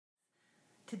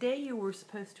Today you were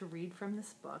supposed to read from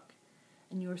this book,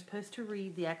 and you were supposed to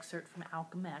read the excerpt from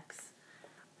Malcolm X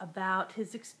about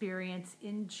his experience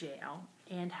in jail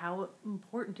and how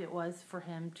important it was for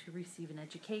him to receive an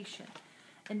education.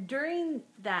 And during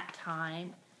that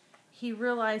time, he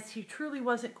realized he truly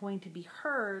wasn't going to be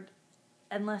heard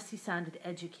unless he sounded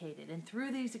educated. And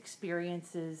through these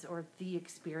experiences, or the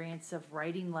experience of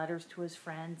writing letters to his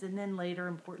friends and then later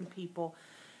important people,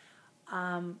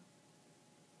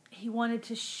 he wanted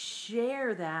to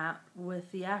share that with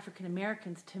the African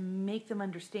Americans to make them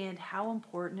understand how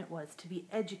important it was to be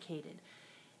educated.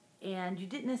 And you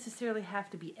didn't necessarily have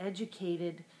to be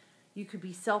educated. You could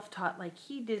be self-taught like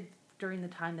he did during the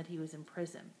time that he was in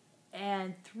prison.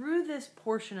 And through this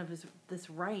portion of this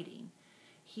writing,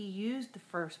 he used the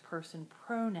first person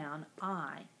pronoun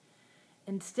I.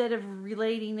 Instead of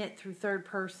relating it through third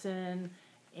person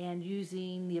and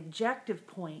using the objective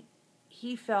point,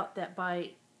 he felt that by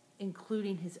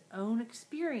including his own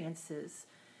experiences,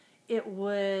 it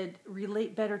would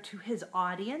relate better to his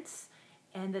audience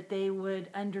and that they would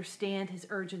understand his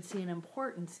urgency and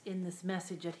importance in this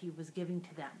message that he was giving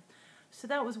to them. So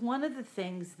that was one of the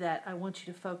things that I want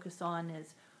you to focus on,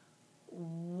 is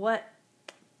what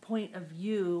point of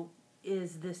view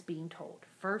is this being told?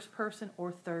 First person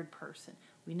or third person?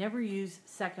 We never use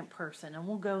second person, and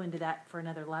we'll go into that for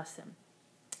another lesson.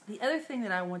 The other thing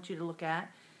that I want you to look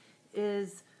at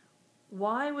is,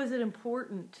 why was it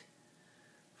important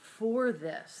for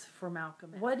this, for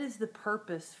Malcolm? What is the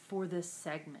purpose for this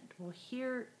segment? Well,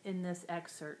 here in this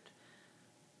excerpt,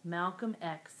 Malcolm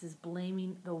X is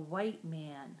blaming the white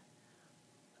man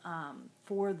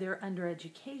for their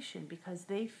undereducation because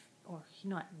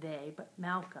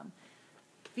Malcolm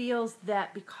feels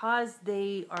that because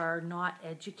they are not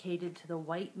educated to the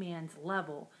white man's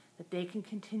level, that they can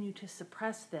continue to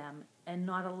suppress them and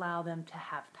not allow them to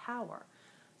have power.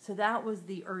 So that was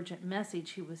the urgent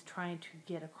message he was trying to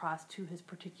get across to his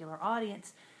particular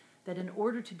audience, that in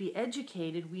order to be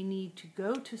educated, we need to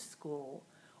go to school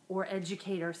or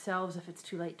educate ourselves if it's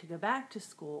too late to go back to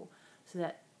school, so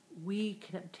that we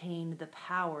can obtain the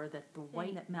power that the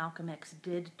white that Malcolm X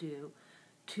did do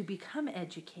to become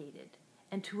educated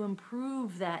and to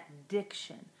improve that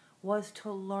diction was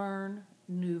to learn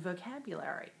new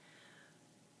vocabulary.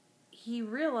 He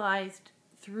realized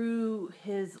through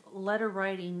his letter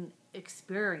writing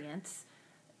experience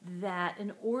that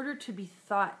in order to be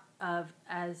thought of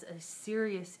as a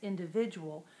serious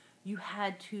individual, you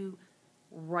had to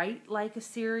write like a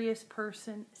serious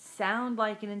person, sound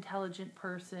like an intelligent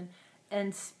person,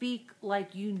 and speak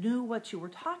like you knew what you were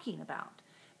talking about.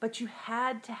 But you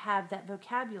had to have that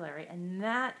vocabulary, and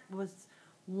that was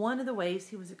one of the ways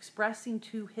he was expressing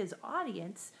to his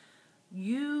audience,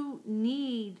 you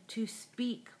need to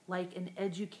speak like an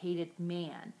educated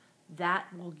man. That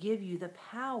will give you the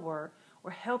power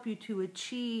or help you to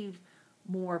achieve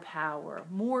more power,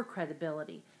 more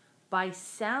credibility, by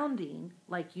sounding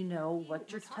like you know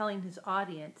what you're telling his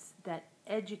audience. That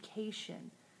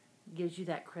education gives you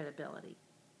that credibility,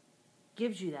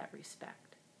 gives you that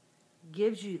respect,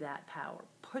 gives you that power,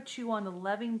 puts you on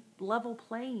a level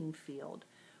playing field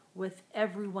with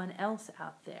everyone else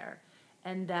out there,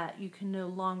 and that you can no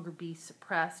longer be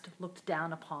suppressed, looked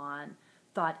down upon,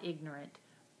 thought ignorant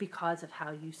because of how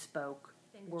you spoke.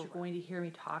 What you're going to hear me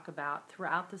talk about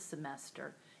throughout the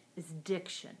semester is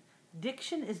diction.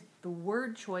 Diction is the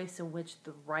word choice in which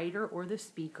the writer or the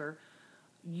speaker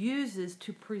uses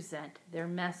to present their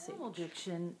message. Formal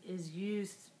diction is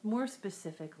used more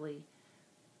specifically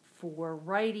for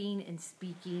writing and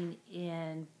speaking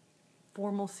in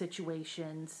formal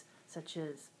situations such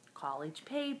as college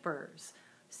papers,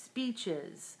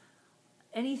 speeches,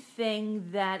 anything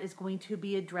that is going to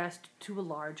be addressed to a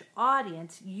large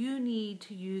audience. You need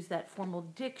to use that formal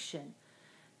diction.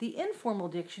 The informal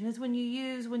diction is when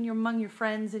you're among your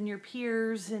friends and your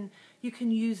peers, and you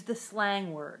can use the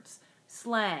slang words.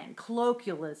 Slang,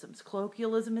 colloquialisms.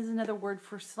 Colloquialism is another word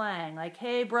for slang. Like,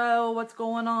 hey bro, what's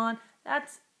going on?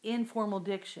 That's informal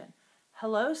diction.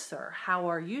 Hello sir, how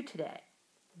are you today?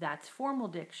 That's formal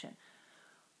diction.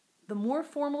 The more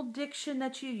formal diction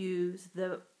that you use,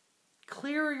 the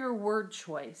clearer your word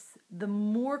choice, the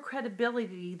more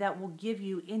credibility that will give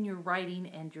you in your writing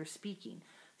and your speaking.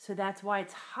 So that's why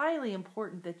it's highly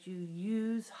important that you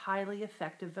use highly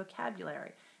effective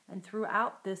vocabulary. And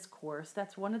throughout this course,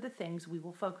 that's one of the things we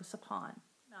will focus upon.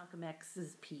 Malcolm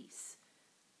X's piece,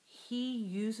 he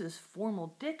uses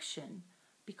formal diction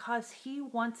because he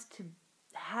wants to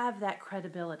have that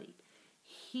credibility.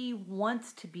 He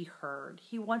wants to be heard.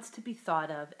 He wants to be thought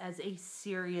of as a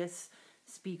serious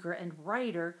speaker and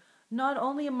writer, not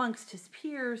only amongst his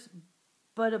peers,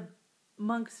 but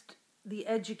amongst the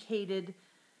educated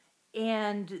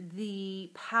and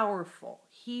the powerful.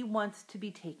 He wants to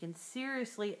be taken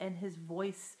seriously and his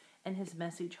voice and his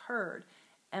message heard.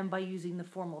 And by using the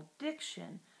formal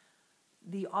diction,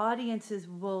 the audiences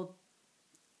will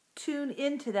tune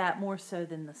into that more so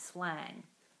than the slang.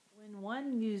 When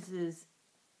one uses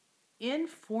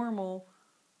informal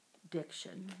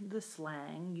diction, the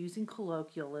slang, using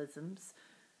colloquialisms,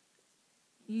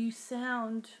 you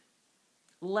sound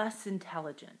less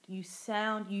intelligent.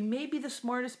 You may be the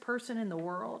smartest person in the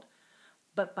world,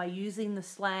 but by using the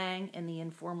slang and the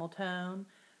informal tone,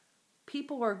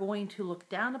 people are going to look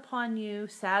down upon you.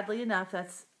 Sadly enough,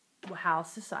 that's how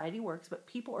society works, but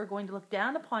people are going to look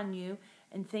down upon you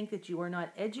and think that you are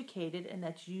not educated and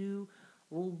that you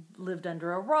lived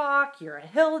under a rock, you're a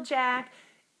hilljack,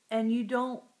 and you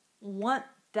don't want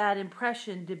that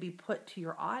impression to be put to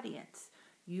your audience.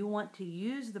 You want to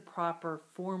use the proper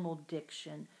formal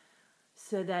diction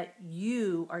so that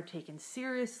you are taken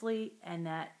seriously and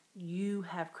that you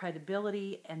have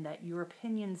credibility and that your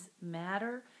opinions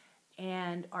matter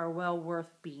and are well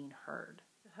worth being heard.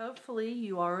 Hopefully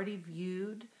you already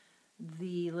viewed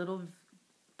the little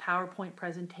PowerPoint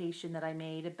presentation that I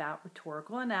made about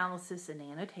rhetorical analysis and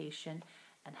annotation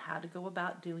and how to go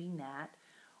about doing that.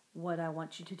 What I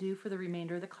want you to do for the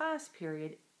remainder of the class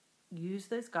period, use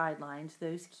those guidelines,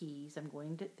 those keys.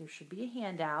 There should be a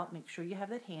handout. Make sure you have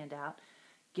that handout.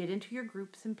 Get into your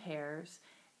groups and pairs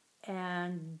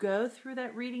and go through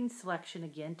that reading selection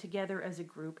again together as a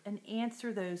group and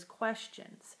answer those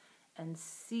questions and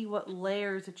see what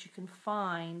layers that you can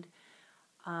find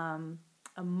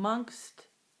amongst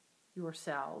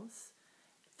yourselves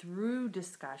through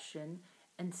discussion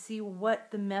and see what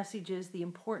the message is, the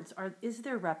importance are. Is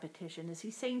there repetition? Is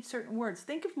he saying certain words?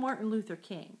 Think of Martin Luther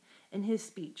King in his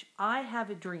speech, I have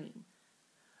a dream.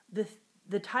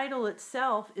 The title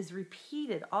itself is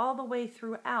repeated all the way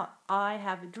throughout, I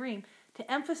have a dream,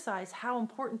 to emphasize how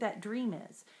important that dream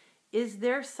is. Is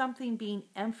there something being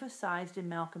emphasized in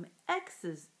Malcolm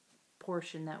X's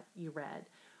portion that you read?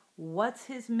 What's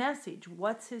his message?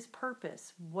 What's his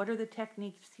purpose? What are the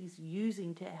techniques he's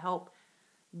using to help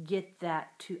get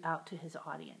that out to his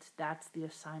audience? That's the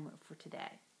assignment for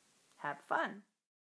today. Have fun.